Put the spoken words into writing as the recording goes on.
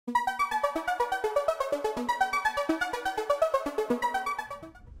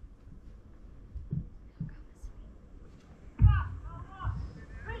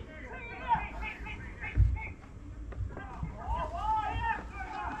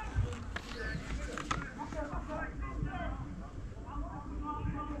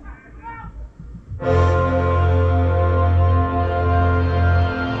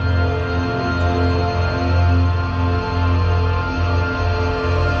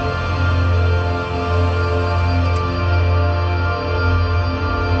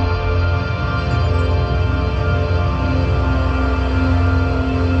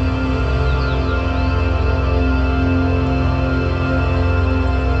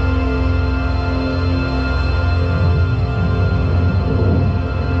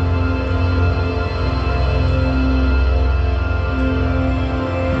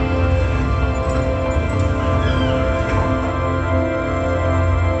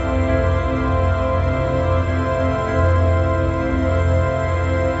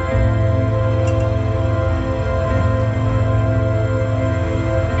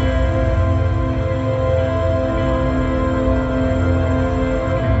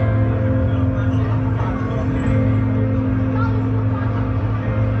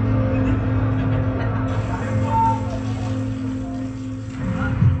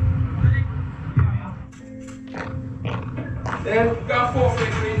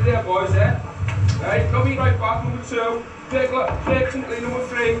4-3 there, boys, Right, Robbie right back, number 2. Dirk Tinkley, number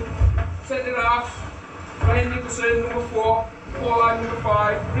 3. Centre half. Ryan Nicholson, number 4. Paul Line, number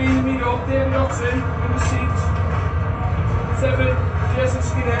 5. 3 in the middle, David Oxon, number 6. 7, Jason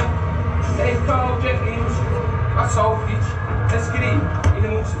Skinner. 8, Carl Jenkins. That's Southbridge. Let's get in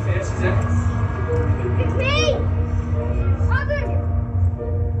amongst the faces, It's me! Adam!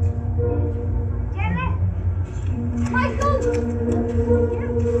 Gemma! Michael!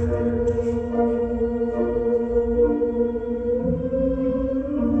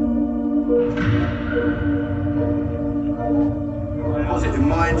 Positive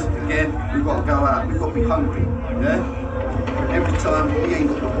mind, again, we've got to go out, we've got to be hungry, yeah? Every time we ain't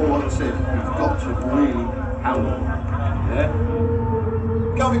got the ball, like I said, we've got to really handle it, yeah?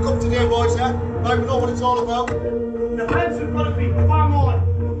 Can we come today, boys, Now we know what it's all about. The heads have got to be far more.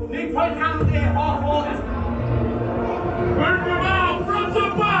 Need right hand there, half orders. Move them out, front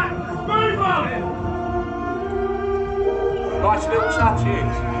and back! Move them! Nice little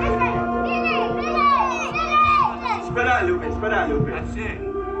touches. Spread out a little bit, spread out a little bit. That's it.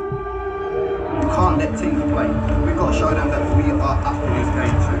 We can't let teams play. We've got to show them that we are up in this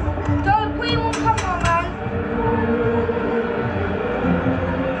game too. Don't we won't come on, man.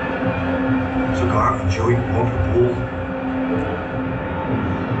 So go out and enjoy one ball.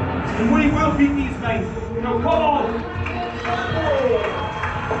 We will beat these guys. Now come on!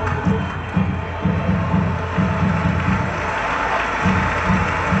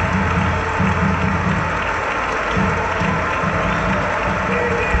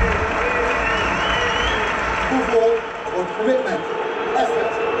 Commitment,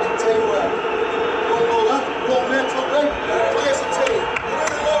 effort, and teamwork. You all know that? Go on there, Tottenham. Play as a team. You win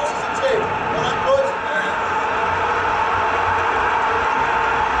and lose as a team. All right, boys?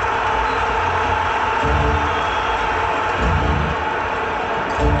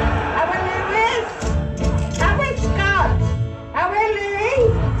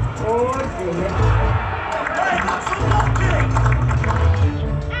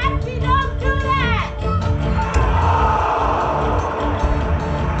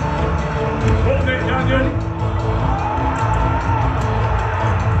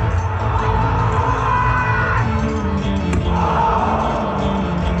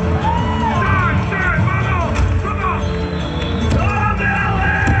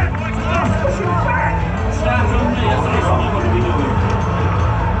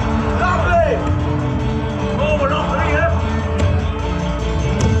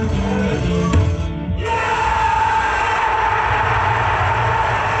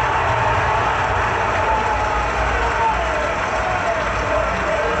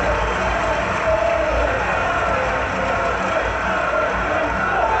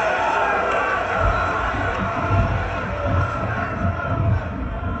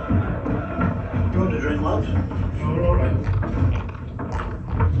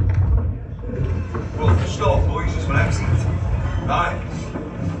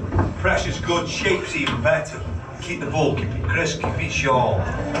 Good shape's even better. Keep the ball, keep it crisp, keep it sharp,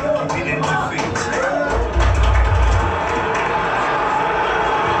 keep it into feet.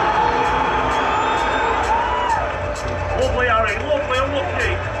 Lovely, Harry, lovely,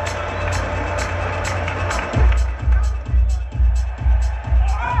 unlucky.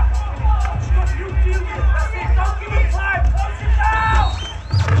 Don't give it time, close it down!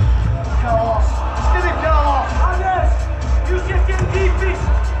 Carlos, still it, Carlos! Anders, use your deepest.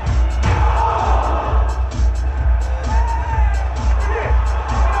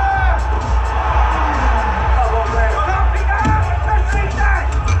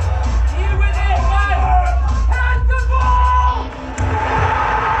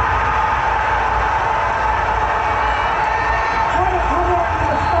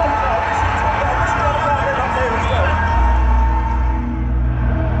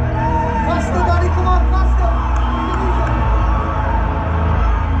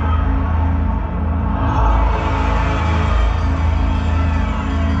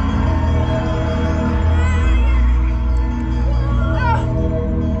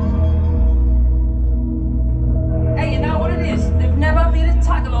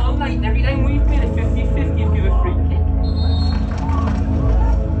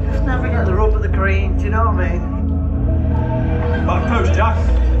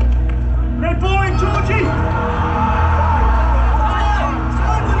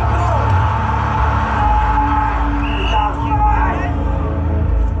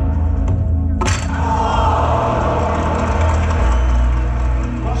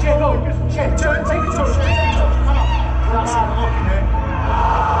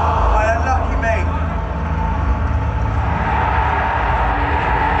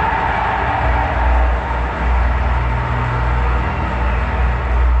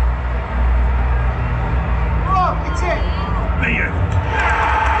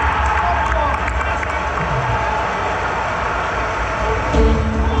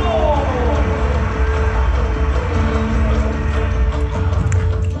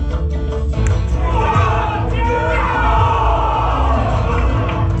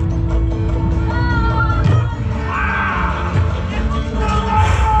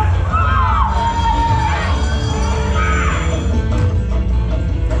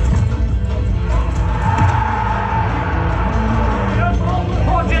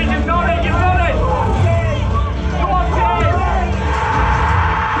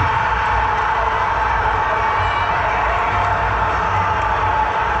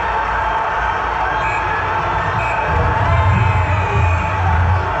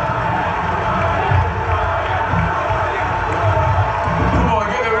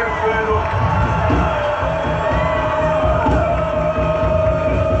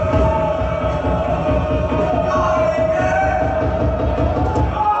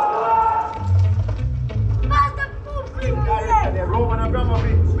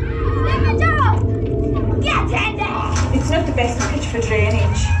 for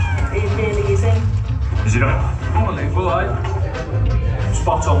drainage. It really isn't. Is it right? Unbelievable, eh?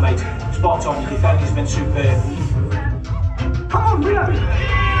 Spot on, mate. Spot on. Your defending's been superb. Come on,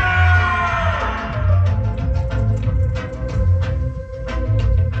 William!